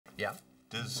Yeah?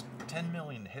 Does 10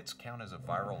 million hits count as a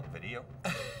viral video?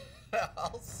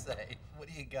 I'll say. What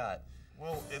do you got?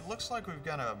 Well, it looks like we've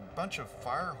got a bunch of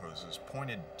fire hoses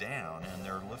pointed down and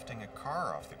they're lifting a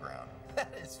car off the ground.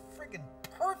 That is friggin'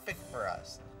 perfect for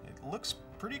us. It looks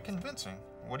pretty convincing.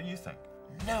 What do you think?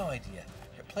 No idea.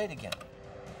 Here, play it again.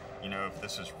 You know, if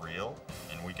this is real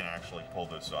and we can actually pull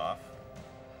this off,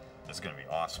 it's gonna be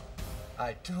awesome.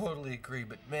 I totally agree,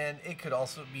 but man, it could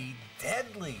also be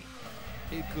deadly.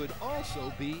 It could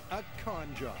also be a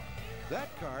con job.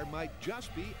 That car might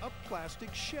just be a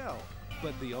plastic shell.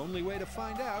 But the only way to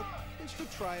find out is to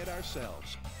try it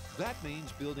ourselves. That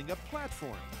means building a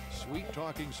platform,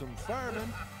 sweet-talking some firemen,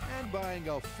 and buying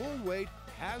a full-weight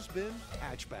has-been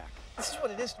hatchback. This is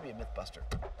what it is to be a Mythbuster.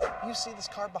 You see this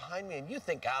car behind me and you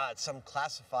think, it's some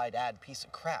classified ad piece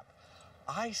of crap.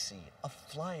 I see a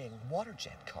flying water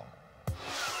jet car.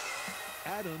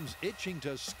 Adam's itching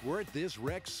to squirt this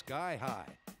wreck sky high,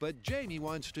 but Jamie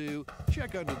wants to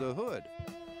check under the hood.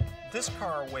 This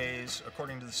car weighs,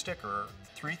 according to the sticker,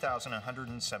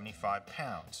 3,175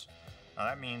 pounds. Now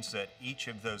that means that each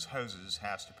of those hoses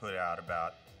has to put out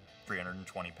about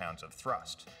 320 pounds of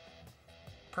thrust.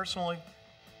 Personally,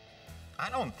 I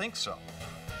don't think so.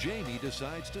 Jamie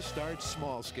decides to start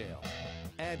small scale,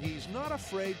 and he's not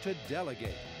afraid to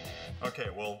delegate. Okay,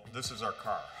 well, this is our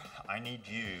car. I need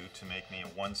you to make me a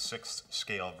 1/6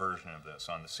 scale version of this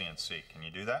on the CNC. Can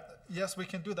you do that? Yes, we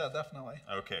can do that, definitely.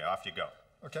 Okay, off you go.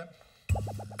 Okay.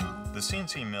 The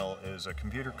CNC mill is a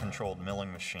computer-controlled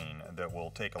milling machine that will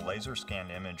take a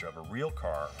laser-scanned image of a real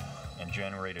car and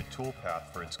generate a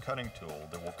toolpath for its cutting tool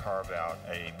that will carve out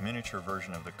a miniature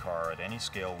version of the car at any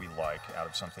scale we like out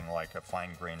of something like a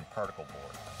fine-grained particle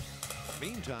board.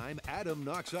 Meantime, Adam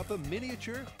knocks up a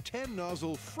miniature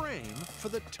 10-nozzle frame for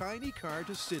the tiny car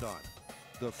to sit on.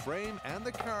 The frame and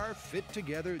the car fit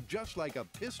together just like a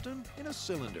piston in a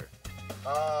cylinder.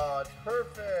 Oh, it's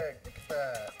perfect. Look at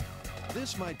that.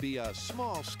 This might be a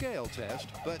small-scale test,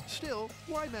 but still,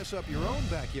 why mess up your own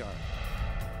backyard?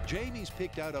 Jamie's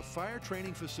picked out a fire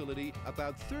training facility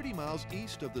about 30 miles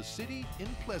east of the city in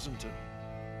Pleasanton.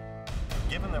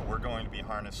 Given that we're going to be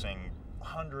harnessing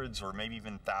hundreds or maybe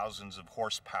even thousands of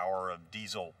horsepower of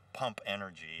diesel pump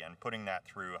energy and putting that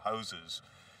through hoses,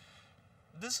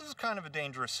 this is kind of a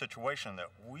dangerous situation that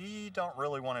we don't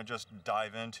really want to just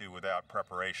dive into without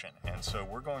preparation. And so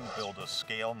we're going to build a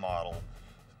scale model,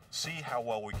 see how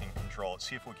well we can control it,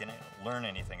 see if we can learn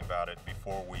anything about it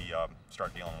before we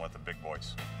start dealing with the big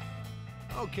boys.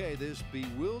 Okay, this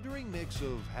bewildering mix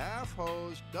of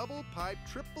half-hose, double-pipe,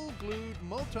 triple-glued,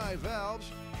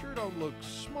 multi-valves sure don't look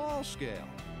small-scale.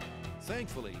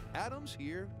 Thankfully, Adam's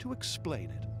here to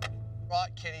explain it.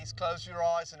 Right, kiddies, close your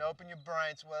eyes and open your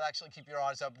brains. Well, actually, keep your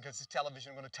eyes open because this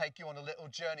television. I'm going to take you on a little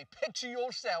journey. Picture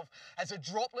yourself as a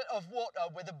droplet of water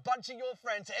with a bunch of your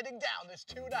friends heading down this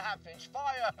 2.5-inch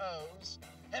fire hose.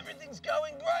 Everything's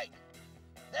going great.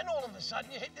 Then all of a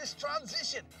sudden, you hit this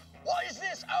transition. What is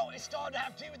this? Oh, it's starting to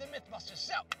have to do with the Mythbusters.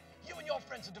 So, you and your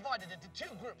friends are divided into two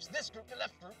groups. This group, the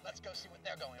left group. Let's go see what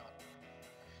they're going on.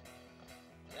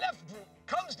 Left group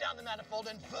comes down the manifold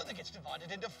and further gets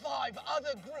divided into 5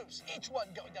 other groups, each one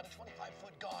going down a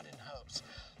 25-foot garden hose.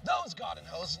 Those garden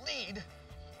hoses lead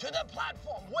to the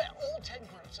platform where all 10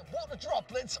 groups of water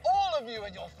droplets, all of you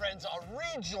and your friends, are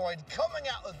rejoined coming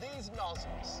out of these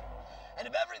nozzles. And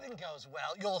if everything goes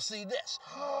well, you'll see this.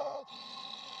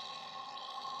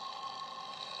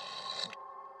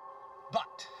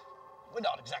 But we're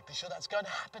not exactly sure that's going to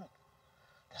happen.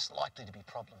 There's likely to be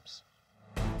problems.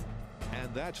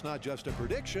 And that's not just a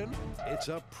prediction, it's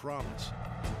a promise.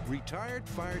 Retired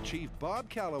Fire Chief Bob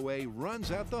Calloway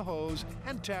runs out the hose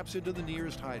and taps into the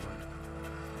nearest hydrant.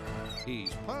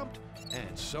 He's pumped,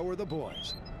 and so are the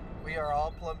boys. We are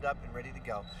all plumbed up and ready to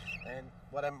go. And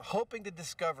what I'm hoping to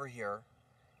discover here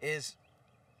is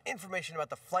information about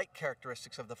the flight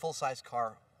characteristics of the full-size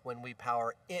car when we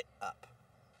power it up.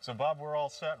 So Bob, we're all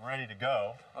set and ready to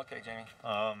go. Okay, Jamie.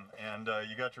 And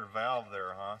you got your valve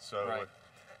there, huh? So right.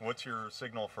 What's your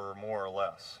signal for more or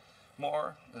less?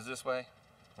 More is this way.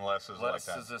 Less is like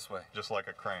that. Less is this way. Just like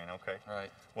a crane, okay.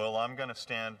 Right. Well, I'm going to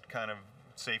stand kind of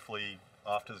safely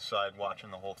off to the side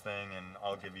watching the whole thing, and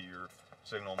I'll give you your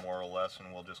signal more or less,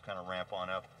 and we'll just kind of ramp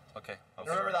on up. Okay.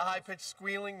 Remember the high-pitched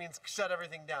squealing means shut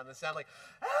everything down. The sound like,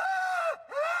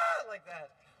 like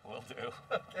that. Will do.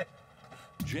 Okay.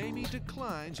 Jamie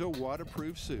declines a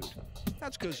waterproof suit.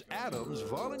 That's because Adams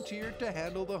volunteered to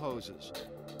handle the hoses.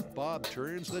 Bob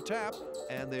turns the tap,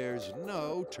 and there's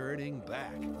no turning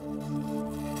back.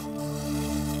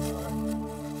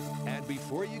 And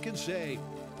before you can say,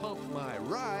 "Pump my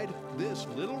ride," this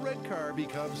little red car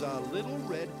becomes a little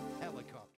red